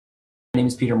My name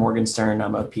is Peter Morgenstern.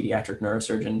 I'm a pediatric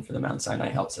neurosurgeon for the Mount Sinai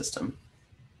Health System.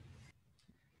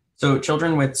 So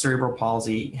children with cerebral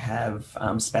palsy have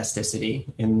spasticity,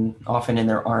 often in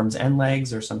their arms and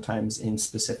legs, or sometimes in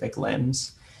specific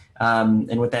limbs.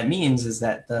 And what that means is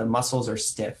that the muscles are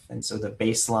stiff, and so the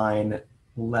baseline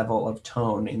level of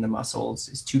tone in the muscles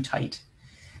is too tight.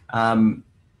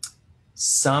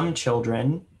 Some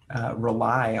children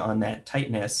rely on that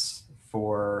tightness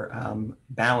for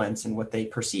balance and what they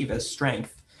perceive as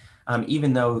strength,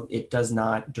 even though it does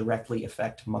not directly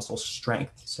affect muscle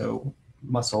strength. So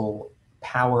muscle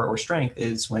power or strength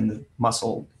is when the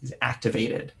muscle is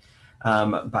activated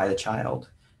by the child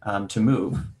to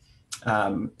move.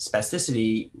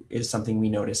 Spasticity is something we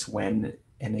notice when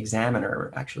an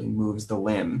examiner actually moves the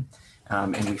limb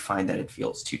and we find that it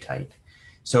feels too tight.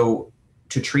 So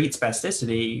to treat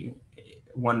spasticity,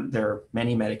 there are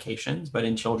many medications, but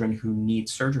in children who need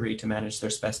surgery to manage their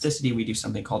spasticity, we do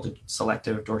something called a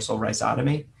selective dorsal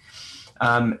rhizotomy.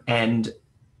 And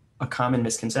a common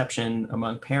misconception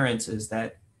among parents is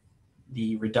that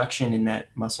the reduction in that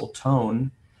muscle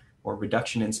tone or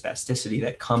reduction in spasticity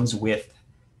that comes with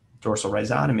dorsal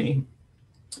rhizotomy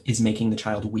is making the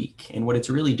child weak. And what it's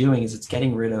really doing is it's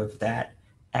getting rid of that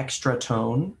extra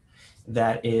tone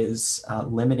that is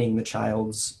limiting the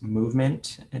child's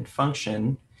movement and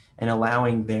function and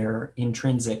allowing their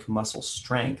intrinsic muscle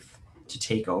strength to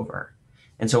take over.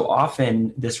 And so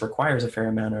often this requires a fair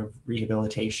amount of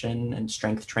rehabilitation and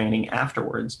strength training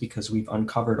afterwards because we've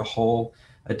uncovered a whole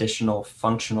additional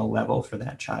functional level for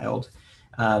that child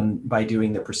by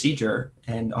doing the procedure,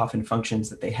 and often functions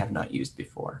that they have not used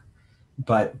before.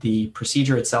 But the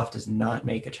procedure itself does not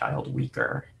make a child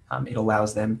weaker. It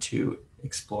allows them to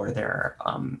explore their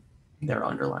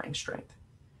underlying strength.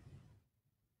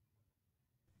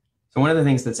 So one of the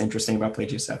things that's interesting about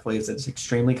plagiocephaly is that it's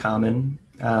extremely common,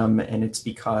 and it's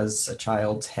because a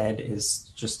child's head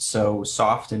is just so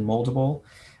soft and moldable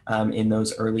in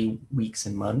those early weeks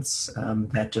and months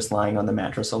that just lying on the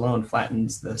mattress alone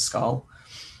flattens the skull.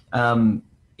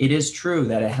 It is true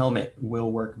that a helmet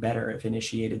will work better if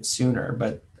initiated sooner,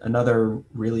 but another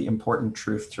really important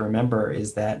truth to remember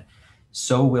is that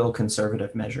so will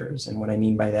conservative measures. And what I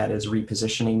mean by that is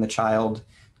repositioning the child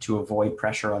to avoid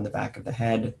pressure on the back of the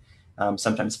head,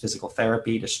 sometimes physical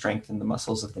therapy to strengthen the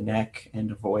muscles of the neck and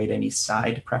avoid any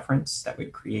side preference that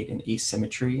would create an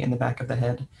asymmetry in the back of the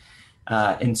head.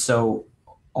 And so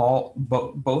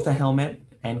both a helmet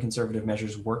and conservative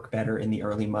measures work better in the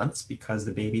early months because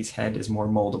the baby's head is more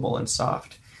moldable and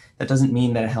soft. That doesn't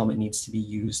mean that a helmet needs to be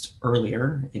used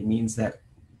earlier. It means that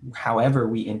however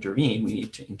we intervene, we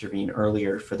need to intervene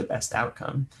earlier for the best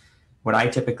outcome. What I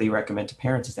typically recommend to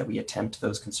parents is that we attempt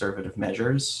those conservative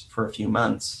measures for a few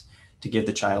months to give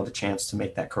the child a chance to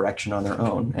make that correction on their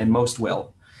own, and most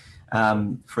will.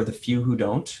 For the few who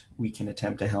don't, we can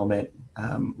attempt a helmet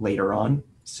later on,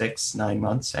 6-9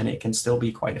 months, and it can still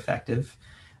be quite effective.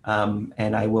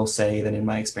 And I will say that in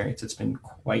my experience, it's been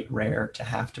quite rare to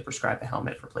have to prescribe a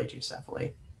helmet for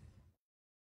plagiocephaly.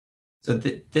 So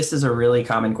this is a really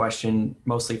common question,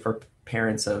 mostly for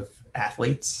parents of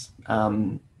athletes,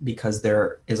 because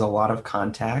there is a lot of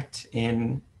contact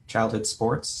in childhood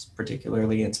sports,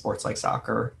 particularly in sports like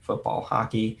soccer, football,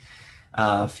 hockey,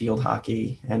 field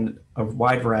hockey, and a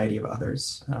wide variety of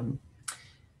others.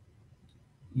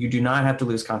 You do not have to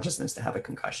lose consciousness to have a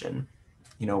concussion.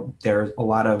 You know, there are a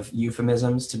lot of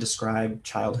euphemisms to describe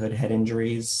childhood head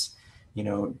injuries, you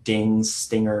know, dings,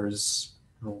 stingers,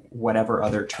 whatever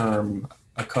other term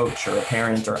a coach or a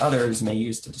parent or others may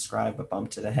use to describe a bump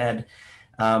to the head.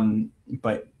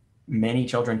 But many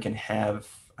children can have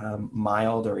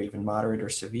mild or even moderate or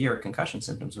severe concussion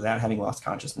symptoms without having lost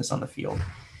consciousness on the field.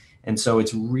 And so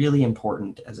it's really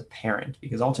important as a parent,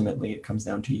 because ultimately it comes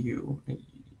down to you,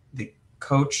 the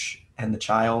coach and the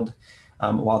child.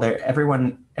 While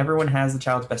everyone has the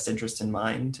child's best interest in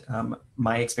mind,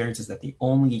 my experience is that the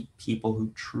only people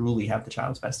who truly have the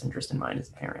child's best interest in mind is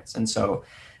the parents. And so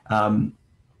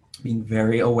being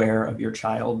very aware of your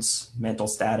child's mental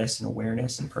status and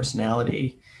awareness and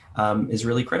personality is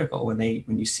really critical when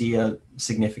you see a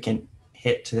significant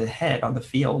hit to the head on the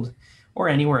field or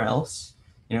anywhere else.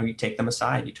 You know, you take them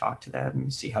aside, you talk to them, you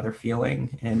see how they're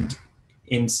feeling. And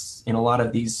in a lot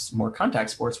of these more contact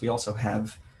sports, we also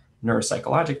have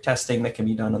neuropsychologic testing that can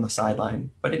be done on the sideline.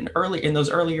 But in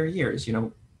those earlier years, you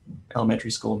know,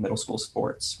 elementary school, middle school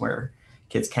sports where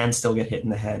kids can still get hit in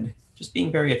the head, just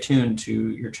being very attuned to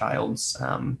your child's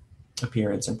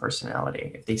appearance and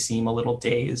personality. If they seem a little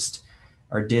dazed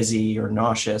or dizzy or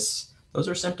nauseous, those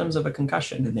are symptoms of a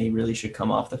concussion, and they really should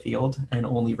come off the field and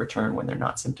only return when they're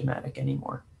not symptomatic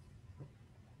anymore.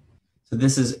 So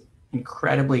this is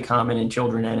incredibly common in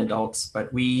children and adults,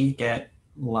 but we get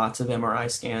lots of MRI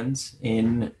scans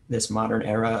in this modern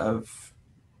era of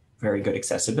very good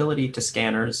accessibility to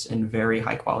scanners and very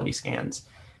high quality scans.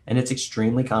 And it's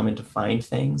extremely common to find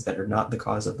things that are not the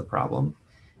cause of the problem.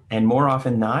 And more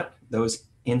often not, those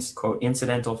quote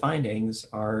incidental findings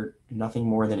are nothing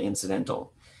more than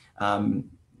incidental. Um,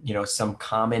 some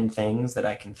common things that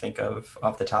I can think of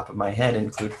off the top of my head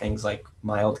include things like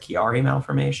mild Chiari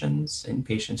malformations in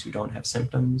patients who don't have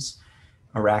symptoms,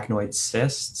 arachnoid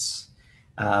cysts,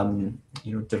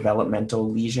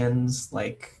 developmental lesions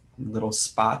like little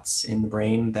spots in the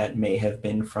brain that may have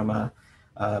been from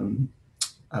um,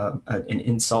 an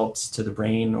insult to the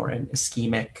brain or an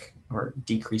ischemic or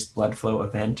decreased blood flow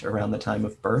event around the time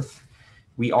of birth.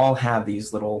 We all have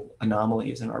these little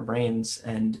anomalies in our brains,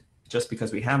 and just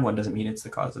because we have one doesn't mean it's the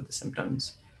cause of the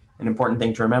symptoms. An important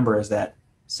thing to remember is that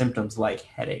symptoms like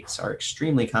headaches are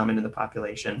extremely common in the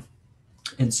population,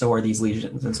 and so are these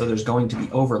lesions. And so there's going to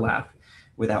be overlap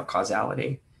without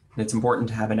causality. And it's important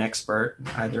to have an expert,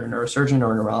 either a neurosurgeon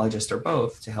or a neurologist or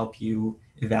both, to help you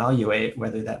evaluate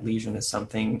whether that lesion is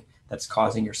something that's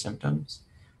causing your symptoms.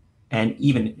 And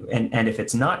if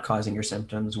it's not causing your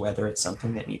symptoms, whether it's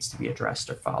something that needs to be addressed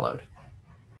or followed.